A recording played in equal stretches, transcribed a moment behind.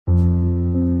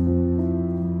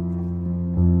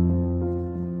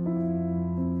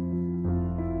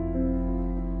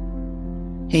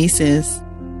Hey sis,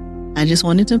 I just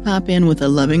wanted to pop in with a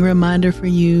loving reminder for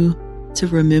you to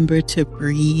remember to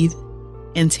breathe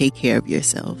and take care of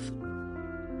yourself.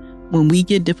 When we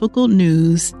get difficult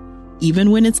news,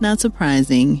 even when it's not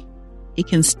surprising, it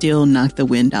can still knock the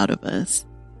wind out of us.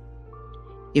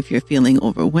 If you're feeling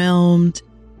overwhelmed,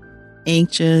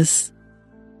 anxious,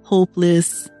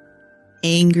 hopeless,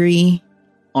 angry,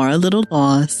 or a little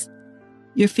lost,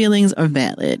 your feelings are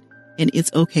valid and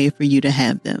it's okay for you to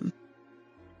have them.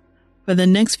 For the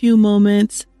next few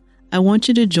moments, I want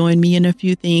you to join me in a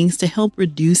few things to help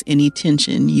reduce any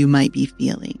tension you might be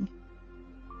feeling.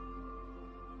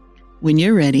 When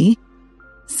you're ready,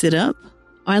 sit up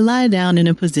or lie down in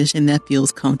a position that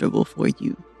feels comfortable for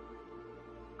you.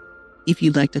 If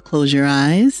you'd like to close your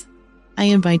eyes, I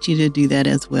invite you to do that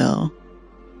as well.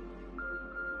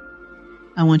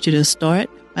 I want you to start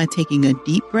by taking a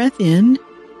deep breath in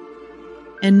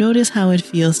and notice how it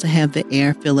feels to have the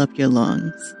air fill up your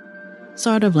lungs,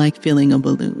 sort of like filling a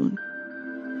balloon.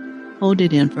 Hold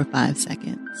it in for 5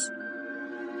 seconds.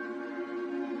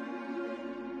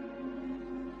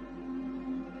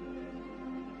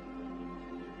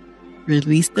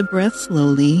 Release the breath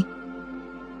slowly,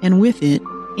 and with it,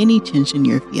 any tension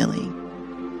you're feeling.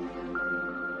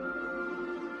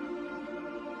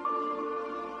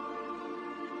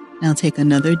 Now take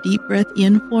another deep breath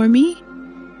in for me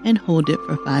and hold it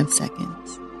for 5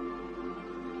 seconds.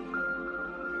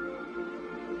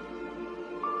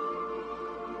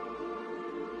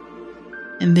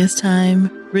 And this time,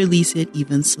 release it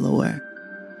even slower.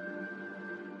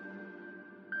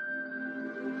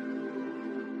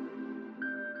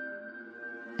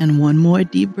 And one more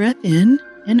deep breath in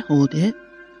and hold it.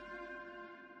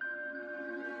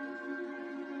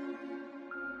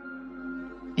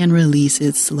 And release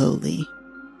it slowly.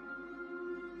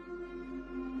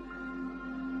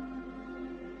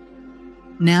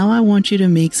 Now I want you to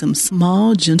make some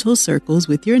small, gentle circles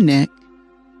with your neck,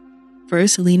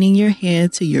 first leaning your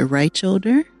head to your right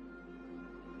shoulder,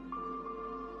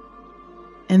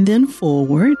 and then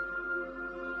forward,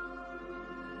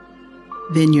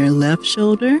 then your left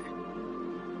shoulder,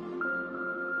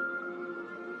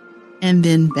 and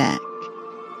then back.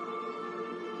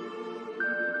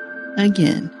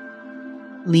 Again,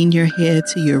 lean your head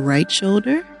to your right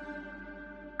shoulder,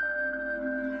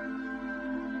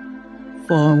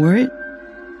 forward,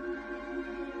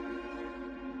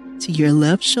 to your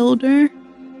left shoulder,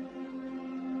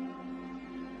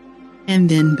 and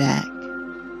then back.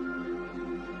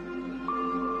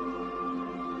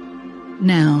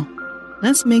 Now,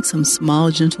 let's make some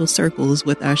small, gentle circles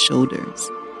with our shoulders.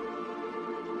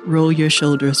 Roll your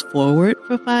shoulders forward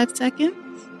for 5 seconds.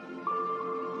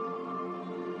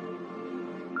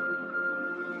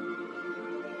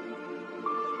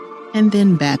 And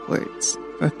then backwards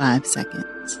for 5 seconds.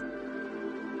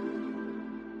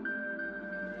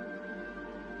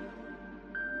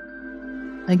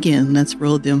 Again, let's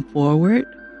roll them forward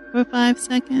for 5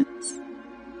 seconds.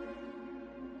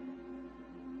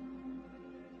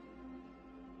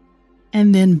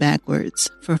 And then backwards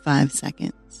for 5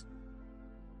 seconds.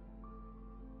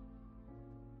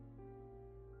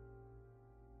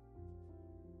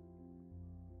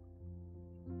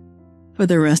 For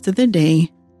the rest of the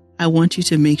day, I want you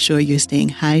to make sure you're staying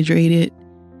hydrated,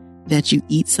 that you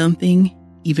eat something,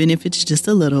 even if it's just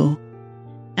a little,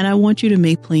 and I want you to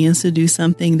make plans to do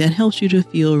something that helps you to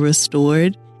feel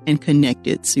restored and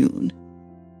connected soon.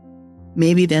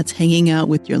 Maybe that's hanging out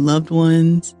with your loved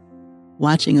ones,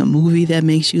 watching a movie that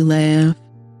makes you laugh,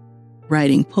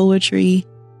 writing poetry,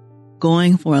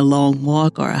 going for a long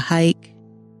walk or a hike,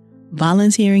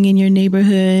 volunteering in your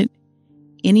neighborhood,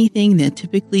 anything that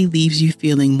typically leaves you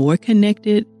feeling more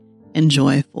connected and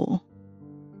joyful.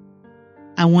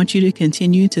 I want you to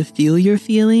continue to feel your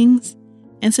feelings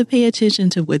and to pay attention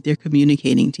to what they're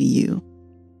communicating to you.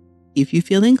 If you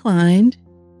feel inclined,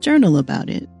 journal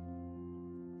about it.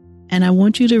 And I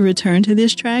want you to return to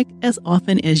this track as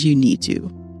often as you need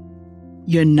to.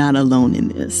 You're not alone in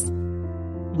this.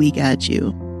 We got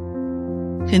you.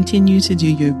 Continue to do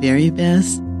your very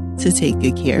best to take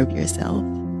good care of yourself.